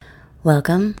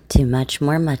Welcome to Much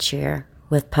More Muchier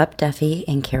with Pup Duffy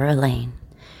and Kara Lane,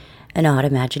 an Odd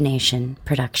Imagination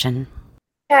production.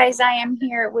 Guys, I am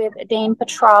here with Dane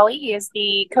Petrali. He is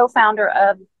the co-founder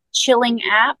of Chilling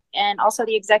app and also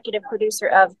the executive producer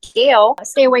of Gale,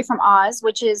 Stay Away from Oz,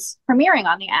 which is premiering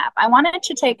on the app. I wanted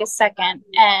to take a second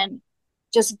and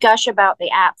just gush about the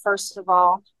app. First of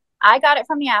all, I got it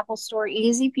from the Apple Store,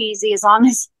 easy peasy, as long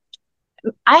as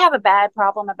I have a bad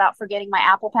problem about forgetting my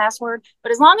Apple password,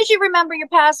 but as long as you remember your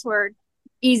password,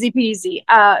 easy peasy.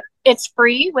 It's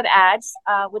free with ads,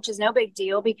 which is no big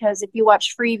deal because if you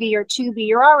watch Freevee or Tubi,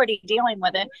 you're already dealing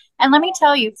with it. And let me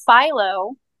tell you,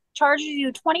 Philo charges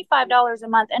you $25 a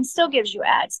month and still gives you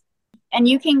ads. And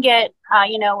you can get,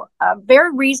 a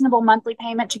very reasonable monthly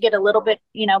payment to get a little bit,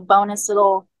 bonus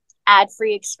little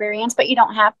ad-free experience, but you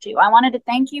don't have to. I wanted to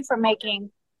thank you for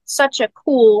making such a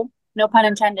cool, no pun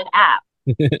intended, app.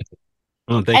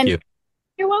 Oh, thank And you.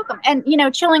 you're welcome. And,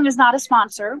 Chilling is not a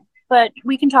sponsor, but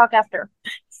we can talk after.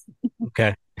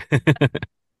 Okay.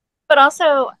 But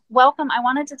also, welcome. I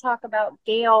wanted to talk about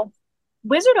Gale.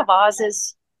 Wizard of Oz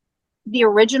is the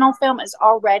original film is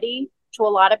already to a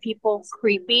lot of people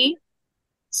creepy.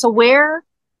 So where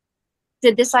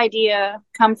did this idea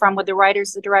come from with the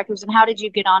writers, the directors, and how did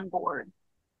you get on board?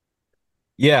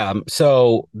 Yeah.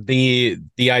 So the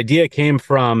idea came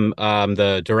from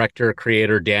the director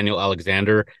creator Daniel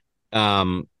Alexander,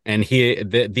 and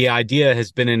the idea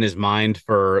has been in his mind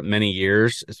for many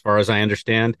years, as far as I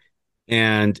understand,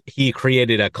 and he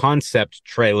created a concept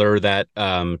trailer that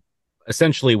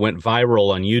essentially went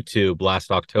viral on YouTube last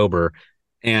October,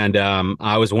 and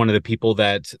I was one of the people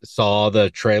that saw the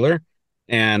trailer,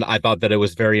 and I thought that it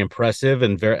was very impressive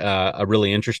and very a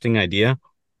really interesting idea.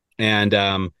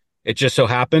 And it just so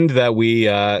happened that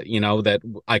that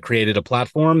I created a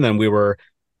platform. Then we were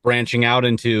branching out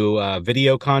into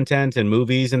video content and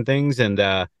movies and things. And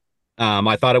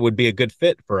I thought it would be a good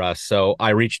fit for us. So I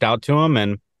reached out to him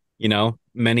and,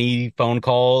 many phone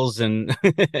calls and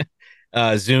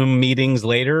Zoom meetings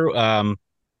later,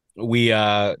 we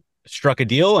struck a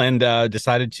deal and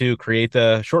decided to create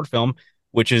the short film,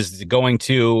 which is going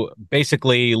to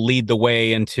basically lead the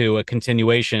way into a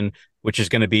continuation, which is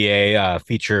going to be a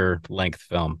feature length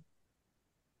film.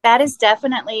 That is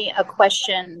definitely a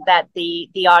question that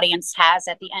the audience has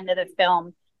at the end of the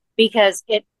film because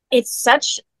it's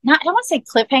such not I don't want to say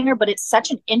cliffhanger, but it's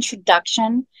such an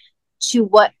introduction to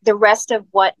what the rest of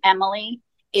what Emily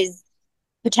is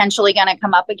potentially going to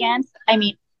come up against. I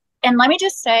mean, and let me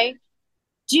just say,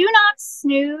 do not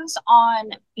snooze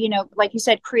on, like you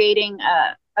said, creating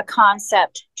a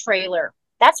concept trailer.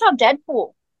 That's how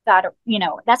Deadpool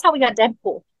that's how we got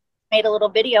Deadpool. Made a little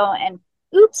video and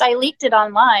oops, I leaked it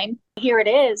online. Here it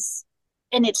is.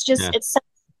 And Yeah. it's such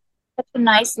a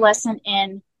nice lesson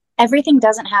in everything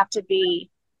doesn't have to be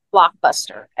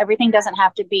blockbuster. Everything doesn't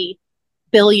have to be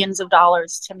billions of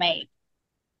dollars to make.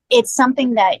 It's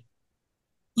something that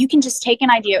you can just take an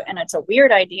idea and it's a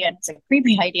weird idea and it's a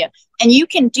creepy idea and you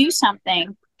can do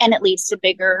something and it leads to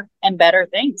bigger and better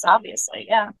things, obviously.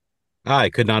 Yeah.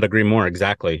 I could not agree more.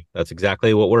 Exactly. That's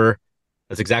exactly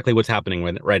what's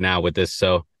happening right now with this.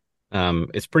 So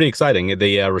it's pretty exciting.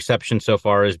 The reception so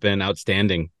far has been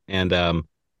outstanding, and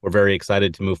we're very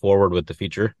excited to move forward with the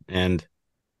feature. And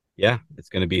yeah, it's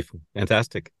going to be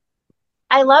fantastic.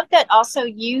 I love that also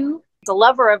you, the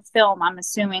lover of film, I'm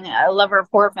assuming a lover of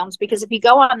horror films, because if you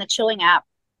go on the Chilling app,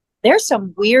 there's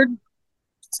some weird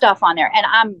stuff on there. And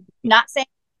I'm not saying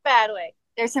it in a bad way.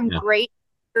 There's some Yeah. great,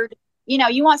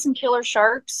 you want some killer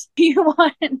sharks. You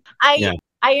want, Yeah.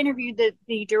 I interviewed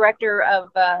the director of,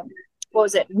 what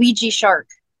was it? Ouija Shark.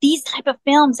 These type of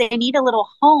films, they need a little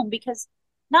home because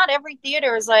not every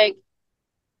theater is like,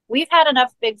 we've had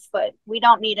enough Bigfoot. We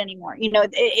don't need any more.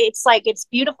 It's like it's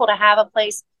beautiful to have a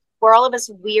place where all of us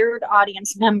weird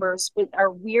audience members with our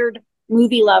weird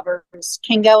movie lovers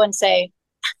can go and say,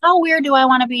 how weird do I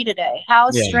want to be today? How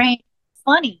Yeah. strange,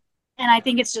 funny. And I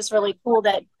think it's just really cool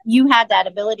that you had that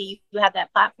ability, you have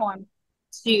that platform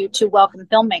to welcome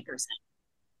filmmakers in.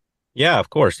 Yeah, of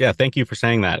course. Yeah, thank you for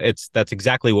saying that. That's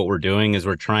exactly what we're doing is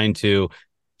we're trying to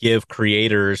give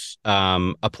creators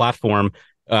a platform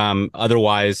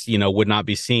otherwise, would not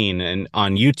be seen. And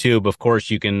on YouTube, of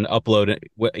course, you can upload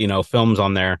films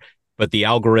on there, but the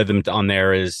algorithm on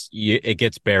there it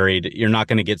gets buried. You're not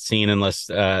going to get seen unless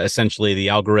essentially the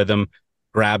algorithm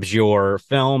grabs your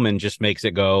film and just makes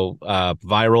it go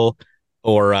viral,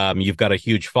 or you've got a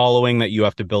huge following that you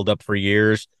have to build up for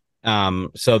years.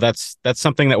 So that's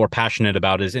something that we're passionate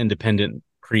about is independent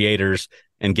creators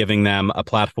and giving them a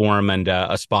platform and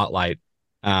a spotlight.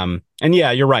 And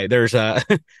yeah, you're right. There's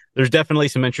there's definitely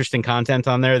some interesting content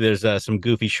on there. There's some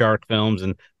goofy shark films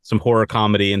and some horror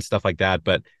comedy and stuff like that.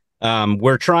 But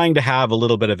we're trying to have a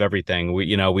little bit of everything.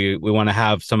 We want to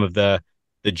have some of the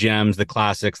gems, the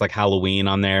classics like Halloween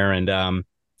on there,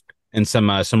 and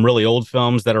some really old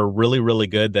films that are really really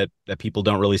good that people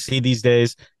don't really see these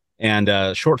days,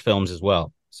 and short films as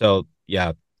well. So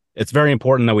yeah, it's very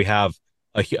important that we have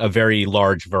a very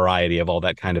large variety of all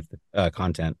that kind of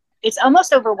content. It's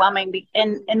almost overwhelming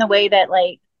in the way that,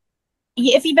 like,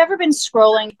 if you've ever been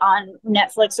scrolling on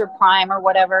Netflix or Prime or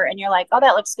whatever, and you're like, oh,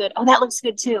 that looks good. Oh, that looks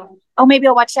good too. Oh, maybe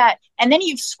I'll watch that. And then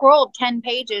you've scrolled 10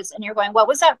 pages and you're going, what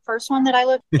was that first one that I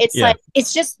looked? It's Yeah. like,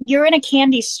 it's just, you're in a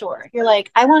candy store. You're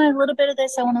like, I want a little bit of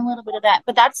this. I want a little bit of that.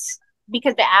 But that's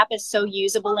because the app is so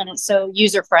usable and it's so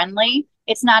user friendly.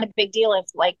 It's not a big deal if,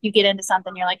 like, you get into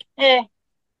something, you're like,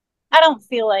 I don't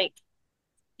feel like,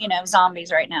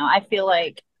 zombies right now. I feel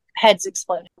like heads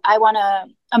exploding. I want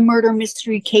a murder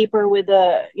mystery caper with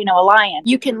a lion.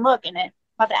 You can look in it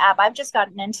about the app. I've just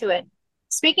gotten into it.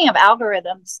 Speaking of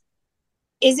algorithms,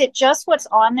 is it just what's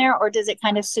on there, or does it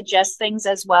kind of suggest things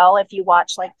as well? If you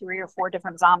watch like 3 or 4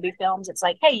 different zombie films, it's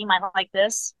like, hey, you might like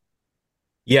this.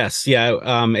 Yes,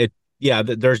 yeah.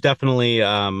 There's definitely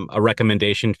a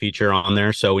recommendation feature on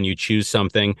there. So when you choose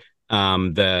something,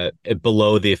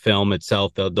 below the film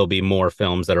itself, there'll be more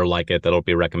films that are like it that'll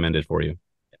be recommended for you.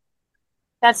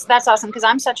 That's awesome, because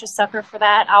I'm such a sucker for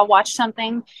that. I'll watch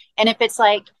something, and if it's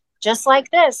like just like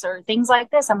this or things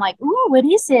like this, I'm like, ooh, what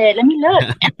is it? Let me look.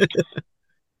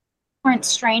 Different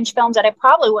strange films that I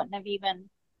probably wouldn't have even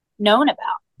known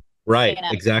about. Right,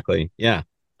 exactly. Yeah.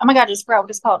 Oh my God, I just forgot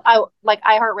what it's called. I like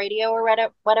iHeartRadio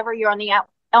or whatever. You're on the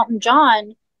Elton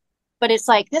John, but it's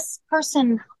like this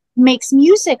person makes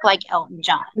music like Elton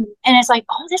John, and it's like,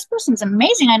 oh, this person's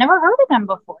amazing. I never heard of them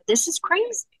before. This is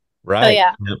crazy. Right. So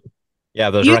yeah. Yep. Yeah,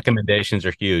 those recommendations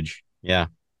are huge. Yeah.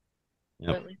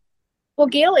 Yep. Well,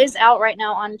 Gale is out right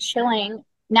now on Chilling.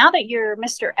 Now that you're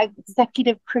Mr.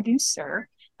 Executive Producer,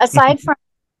 aside from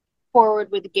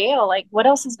Forward with Gale, like, what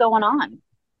else is going on?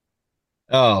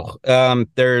 Oh,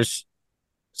 there's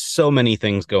so many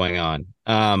things going on.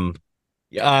 I'm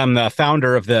the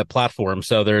founder of the platform,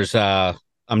 so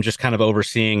I'm just kind of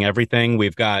overseeing everything.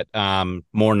 We've got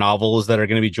more novels that are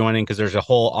going to be joining because there's a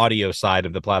whole audio side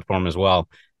of the platform as well,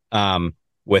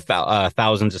 with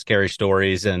thousands of scary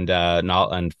stories and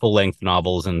full length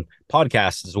novels and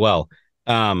podcasts as well.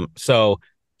 So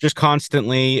just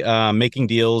constantly making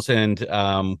deals and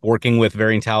working with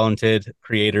very talented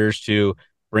creators to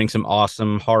bring some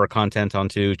awesome horror content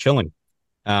onto Chilling.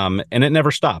 And it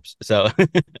never stops. So,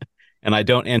 and I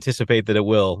don't anticipate that it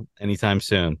will anytime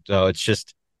soon. So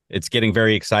it's getting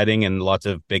very exciting and lots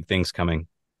of big things coming.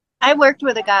 I worked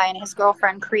with a guy and his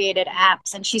girlfriend created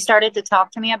apps, and she started to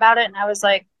talk to me about it. And I was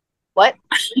like, what?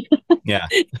 Yeah.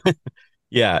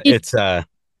 Yeah. It's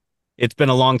been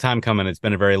a long time coming. It's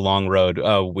been a very long road.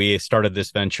 We started this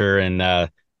venture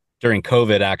during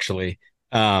COVID, actually,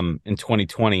 in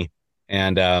 2020.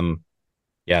 And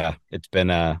yeah, it's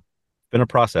been a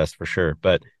process for sure,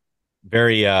 but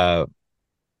very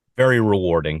very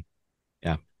rewarding.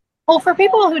 Yeah. Well, for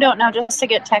people who don't know, just to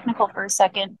get technical for a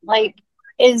second, like,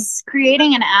 is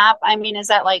creating an app, I mean, is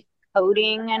that like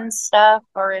coding and stuff,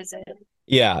 or is it?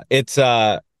 Yeah, it's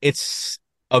a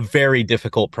very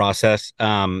difficult process.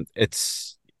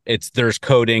 It's there's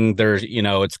coding,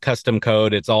 it's custom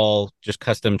code, it's all just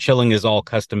custom. Chilling is all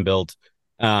custom built.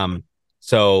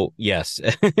 So yes,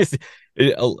 to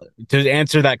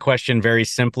answer that question very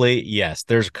simply, yes,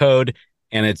 there's code,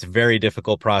 and it's a very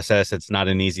difficult process. It's not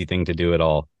an easy thing to do at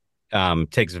all.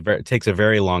 Takes a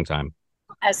very long time.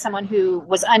 As someone who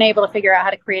was unable to figure out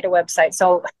how to create a website,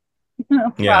 so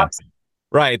Yeah. props.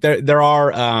 Right. There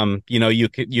are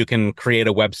you can create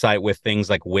a website with things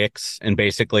like Wix, and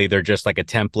basically they're just like a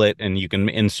template, and you can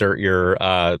insert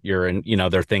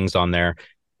their things on there.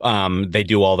 They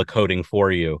do all the coding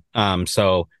for you.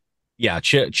 So yeah,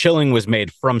 Chilling was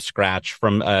made from scratch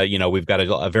from we've got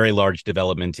a very large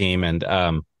development team, and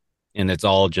it's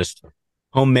all just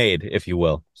homemade, if you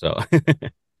will. So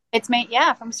It's made,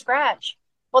 yeah, from scratch.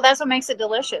 Well, that's what makes it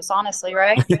delicious, honestly,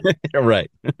 right?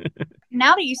 right.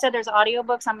 Now that you said there's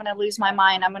audiobooks, I'm gonna lose my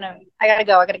mind. I gotta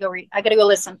go read. I gotta go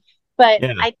listen. But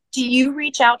Yeah. Do you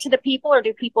reach out to the people, or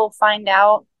do people find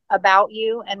out about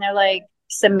you and they're like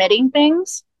submitting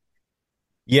things?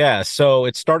 Yeah, so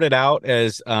it started out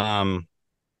as us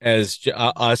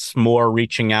more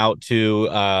reaching out to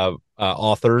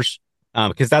authors,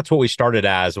 because that's what we started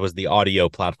as, was the audio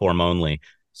platform only.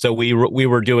 So we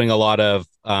were doing a lot of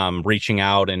reaching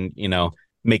out and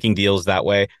making deals that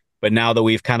way. But now that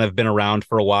we've kind of been around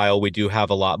for a while, we do have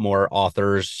a lot more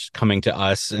authors coming to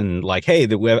us and like, hey,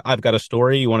 I've got a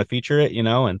story, you want to feature it,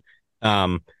 and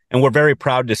and we're very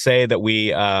proud to say that we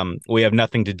have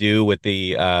nothing to do with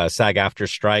the SAG after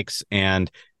strikes,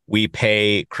 and we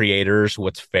pay creators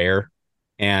what's fair,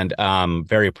 and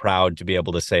very proud to be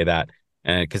able to say that,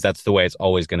 and because that's the way it's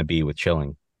always going to be with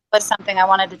Chilling. Was something I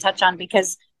wanted to touch on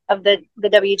because of the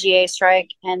WGA strike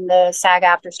and the SAG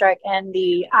after strike and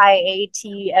the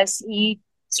IATSE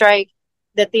strike,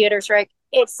 the theater strike.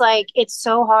 It's like, it's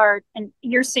so hard, and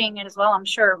you're seeing it as well, I'm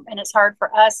sure. And it's hard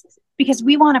for us because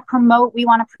we want to promote,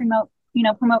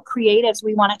 promote creatives.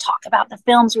 We want to talk about the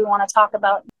films. We want to talk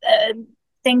about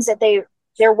things that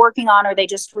they're working on or they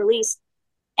just released.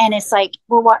 And it's like,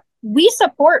 well, what we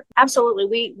support,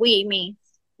 absolutely.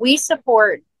 We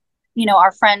support,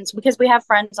 our friends, because we have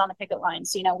friends on the picket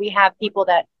lines. We have people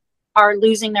that are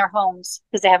losing their homes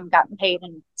because they haven't gotten paid.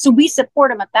 And so we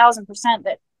support them 1,000%,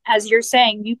 that, as you're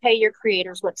saying, you pay your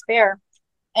creators what's fair,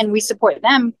 and we support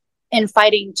them in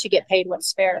fighting to get paid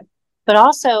what's fair. But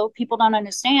also, people don't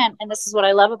understand, and this is what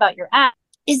I love about your app,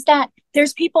 is that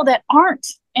there's people that aren't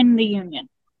in the union.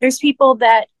 There's people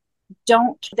that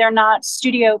they're not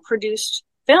studio produced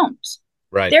films.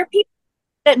 Right. There are people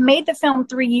that made the film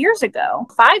 3 years ago,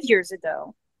 5 years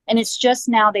ago, and it's just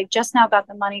now, they've just now got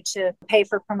the money to pay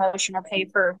for promotion or pay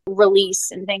for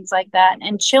release and things like that.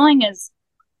 And Chilling is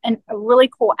a really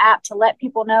cool app to let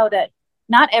people know that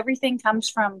not everything comes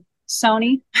from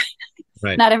Sony.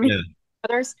 Right. Not everything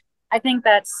others. I think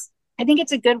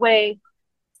it's a good way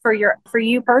for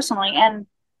you personally, and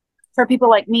for people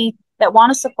like me that want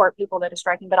to support people that are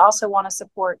striking, but also want to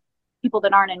support people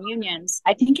that aren't in unions.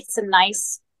 I think it's a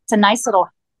nice little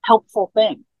helpful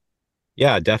thing.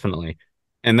 Yeah, definitely.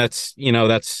 And that's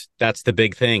the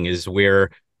big thing, is we're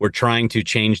trying to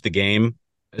change the game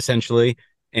essentially,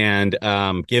 and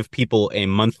give people a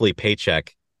monthly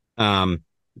paycheck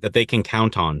that they can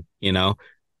count on,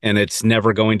 and it's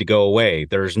never going to go away.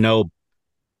 There's no,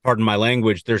 pardon my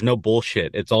language, there's no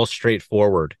bullshit. It's all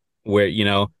straightforward, where,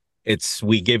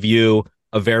 we give you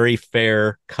a very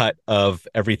fair cut of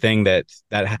everything that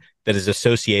is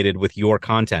associated with your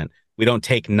content. We don't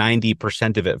take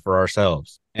 90% of it for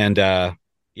ourselves. And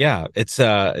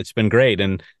it's been great.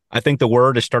 And I think the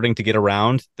word is starting to get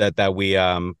around that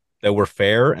we're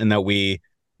fair, and that we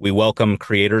welcome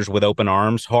creators with open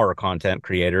arms, horror content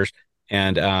creators,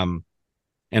 and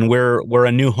we're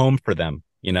a new home for them,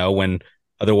 when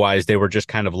otherwise they were just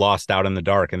kind of lost out in the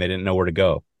dark and they didn't know where to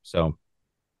go. So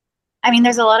I mean,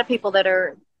 there's a lot of people that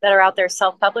are out there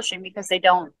self-publishing because they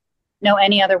don't know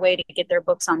any other way to get their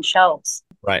books on shelves.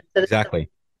 Right. So exactly.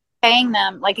 Paying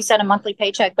them, like you said, a monthly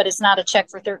paycheck, but it's not a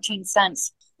check for 13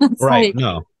 cents. Right. Like,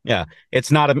 no. Yeah. It's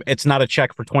not a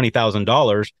check for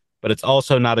 $20,000, but it's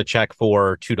also not a check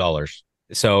for $2.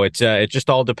 So it just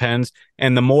all depends.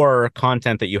 And the more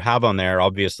content that you have on there,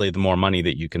 obviously, the more money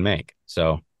that you can make.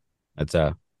 So that's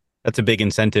a big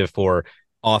incentive for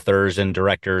authors and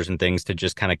directors and things to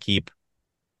just kind of keep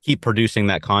producing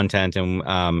that content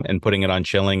and putting it on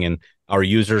Chilling, and our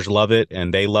users love it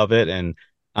and they love it. And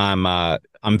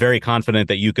I'm very confident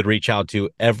that you could reach out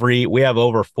to we have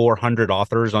over 400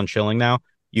 authors on Chilling now.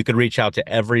 You could reach out to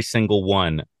every single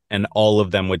one, and all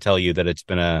of them would tell you that it's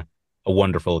been a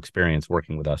wonderful experience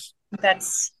working with us.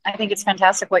 I think it's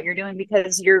fantastic what you're doing,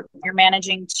 because you're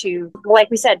managing to,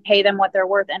 like we said, pay them what they're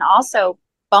worth, and also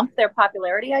bump their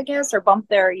popularity, I guess, or bump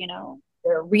their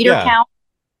reader count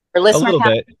or listener count. A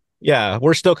little bit. Yeah,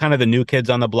 we're still kind of the new kids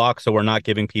on the block, so we're not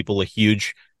giving people a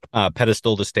huge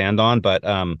pedestal to stand on, but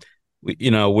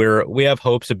we have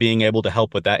hopes of being able to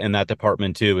help with that in that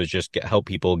department too, is just help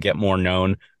people get more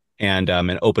known, and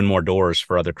open more doors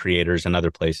for other creators and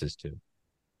other places too.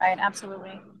 Right,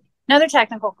 absolutely. Another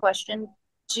technical question: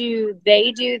 do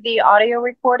they do the audio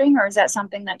recording, or is that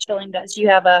something that Chilling does? Do you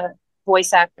have a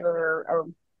voice actor or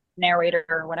narrator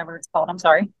or whatever it's called? I'm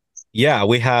sorry. Yeah,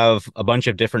 we have a bunch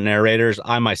of different narrators.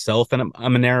 I myself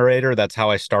I'm a narrator. That's how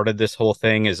I started this whole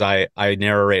thing, is I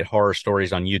narrate horror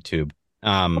stories on YouTube.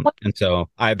 And so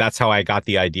that's how I got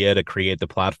the idea to create the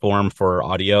platform for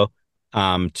audio,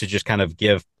 to just kind of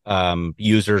give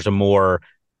users a more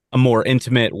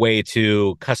intimate way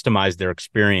to customize their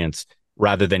experience,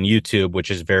 rather than YouTube,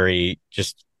 which is very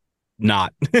just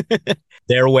not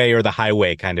their way or the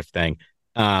highway kind of thing,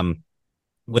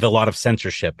 with a lot of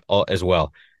censorship as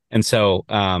well. And so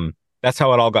that's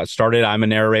how it all got started. I'm a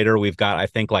narrator. We've got, I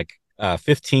think, like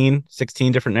 16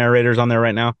 different narrators on there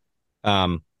right now.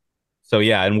 So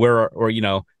yeah, and we're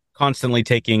constantly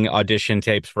taking audition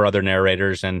tapes for other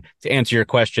narrators. And to answer your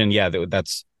question, yeah,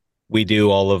 we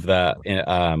do all of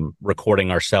the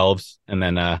recording ourselves, and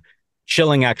then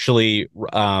Chilling actually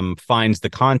finds the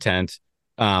content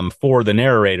for the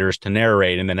narrators to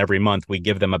narrate, and then every month we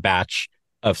give them a batch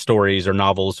of stories or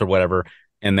novels or whatever,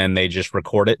 and then they just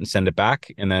record it and send it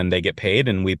back, and then they get paid,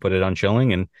 and we put it on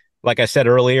Chilling. And like I said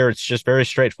earlier, it's just very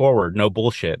straightforward, no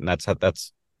bullshit, and that's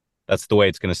the way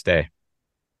it's going to stay.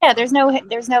 Yeah, there's no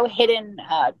hidden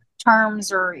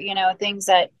terms or things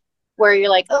that where you're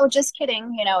like, oh, just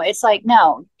kidding. It's like,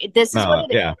 no, this is what No,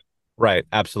 it is. yeah, right,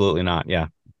 absolutely not. Yeah.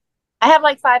 I have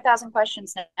like 5,000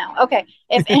 questions now. Okay,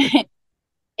 if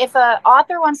if a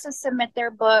author wants to submit their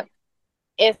book,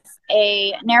 if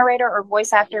a narrator or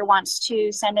voice actor wants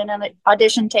to send in an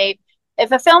audition tape,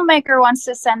 if a filmmaker wants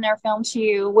to send their film to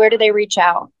you, where do they reach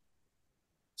out?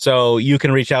 So you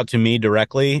can reach out to me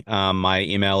directly. My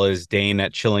email is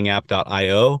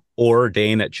dane@chillingapp.io or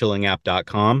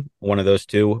dane@chillingapp.com. One of those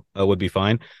two would be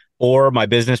fine. Or my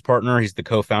business partner, he's the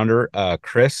co-founder,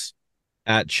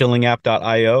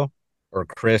 Chris@chillingapp.io or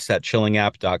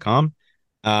Chris@chillingapp.com.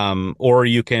 Or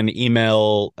you can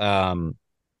email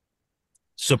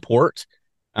support,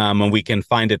 and we can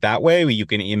find it that way. You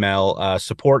can email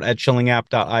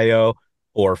support@chillingapp.io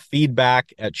or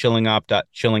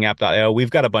feedback@chillingapp.io. We've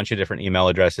got a bunch of different email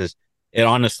addresses. It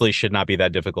honestly should not be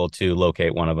that difficult to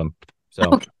locate one of them. So,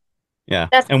 Okay, yeah.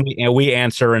 that's And we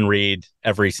answer and read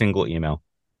every single email.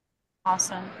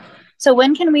 awesome. So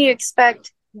when can we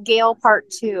expect Gale Part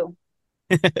 2?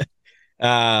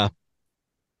 Uh,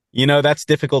 that's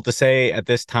difficult to say at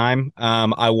this time.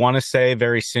 I want to say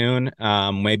very soon,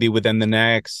 maybe within the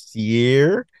next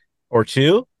year or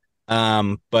two.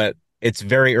 But it's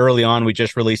very early on. We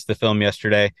just released the film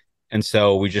yesterday, and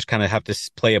so we just kind of have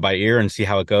to play it by ear and see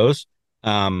how it goes.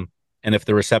 And if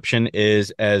the reception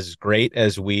is as great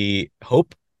as we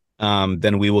hope,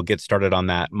 then we will get started on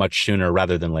that much sooner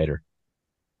rather than later.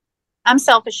 I'm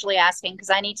selfishly asking because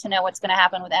I need to know what's going to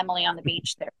happen with Emily on the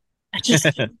beach there. I'm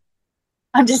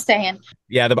just saying.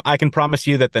 Yeah, I can promise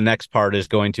you that the next part is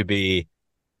going to be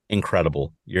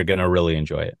incredible. You're going to really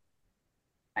enjoy it.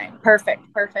 All right,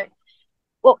 perfect, perfect.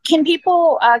 Well, can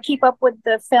people keep up with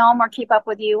the film or keep up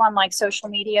with you on like social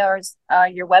media or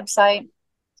your website?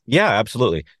 Yeah,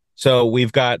 absolutely. So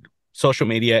we've got social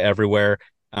media everywhere.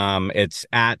 It's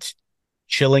at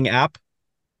Chilling App.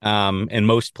 In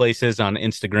most places on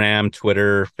Instagram,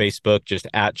 Twitter, Facebook, just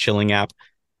at Chilling App.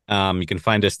 You can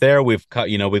find us there. We've got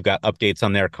updates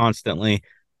on there constantly.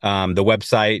 The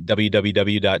website,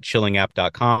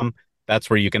 www.chillingapp.com. That's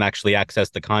where you can actually access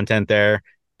the content there.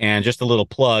 And just a little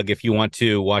plug, if you want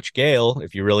to watch Gale,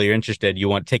 if you really are interested, you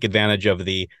want to take advantage of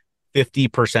the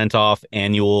 50% off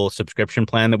annual subscription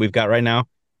plan that we've got right now,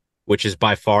 which is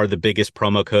by far the biggest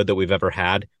promo code that we've ever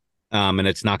had. And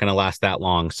it's not going to last that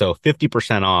long. So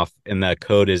 50% off, and the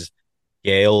code is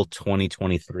Gale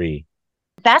 2023.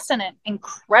 That's an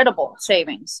incredible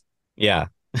savings. Yeah.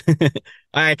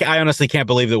 I honestly can't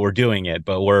believe that we're doing it,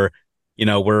 but we're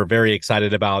very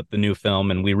excited about the new film,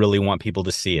 and we really want people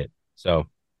to see it. So,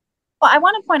 well, I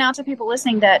want to point out to people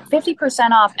listening that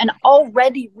 50% off an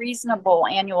already reasonable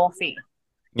annual fee.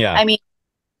 yeah. I mean,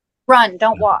 run,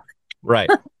 don't walk. Right.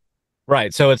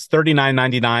 Right. So it's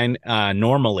 $39.99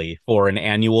 normally for an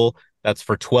annual. That's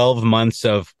for 12 months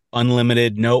of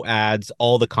unlimited, no ads,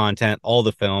 all the content, all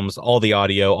the films, all the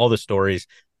audio, all the stories.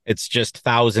 It's just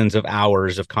thousands of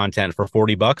hours of content for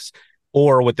 $40.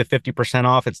 Or with the 50%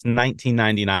 off, it's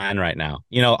 $19.99 right now.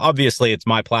 Obviously it's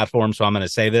my platform, so I'm going to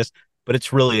say this, but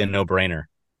it's really a no-brainer.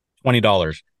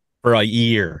 $20 for a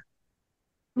year.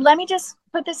 Let me just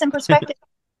put this in perspective.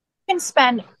 You can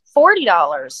spend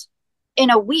 $40 in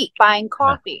a week buying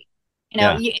coffee.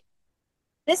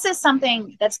 This is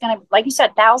something that's going to, like you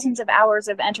said, thousands of hours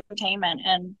of entertainment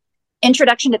and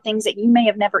introduction to things that you may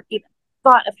have never even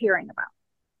thought of hearing about.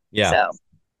 Yeah. So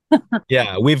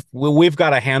yeah, we've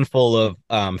got a handful of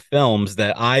films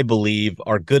that I believe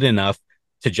are good enough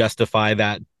to justify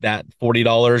that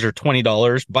 $40 or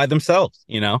 $20 by themselves,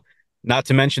 not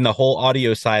to mention the whole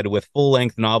audio side with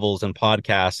full-length novels and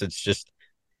podcasts. It's just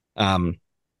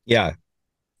yeah.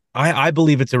 I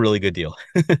believe it's a really good deal.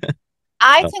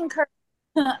 I concur.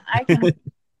 I can.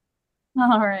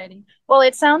 Alrighty. Well,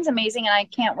 it sounds amazing, and I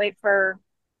can't wait for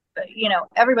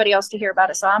everybody else to hear about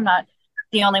it. So I'm not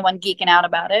the only one geeking out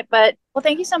about it. But well,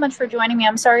 thank you so much for joining me.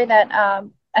 I'm sorry that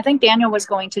I think Daniel was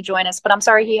going to join us, but I'm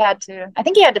sorry he had to. I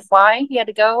think he had to fly. He had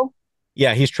to go.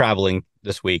 Yeah, he's traveling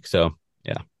this week. So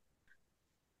yeah.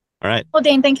 All right. Well,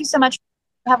 Dane, thank you so much.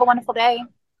 Have a wonderful day.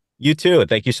 You too.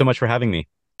 Thank you so much for having me.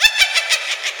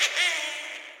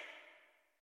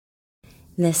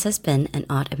 This has been an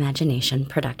Odd Imagination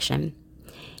production.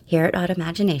 Here at Odd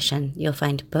Imagination, you'll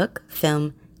find book,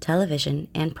 film, television,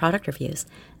 and product reviews,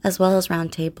 as well as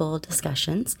roundtable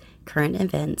discussions, current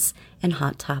events, and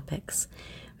hot topics.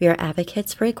 We are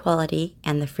advocates for equality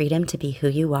and the freedom to be who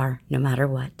you are, no matter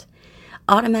what.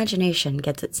 Imagination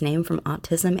gets its name from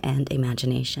autism and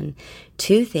imagination,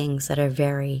 two things that are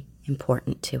very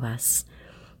important to us.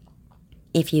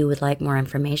 If you would like more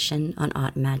information on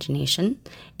Imagination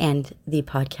and the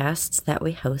podcasts that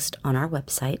we host on our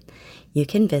website, you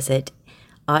can visit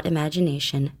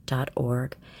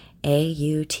autimagination.org,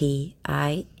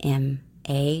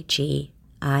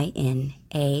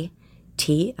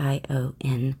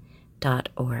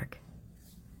 AUTIMAGINATION.org.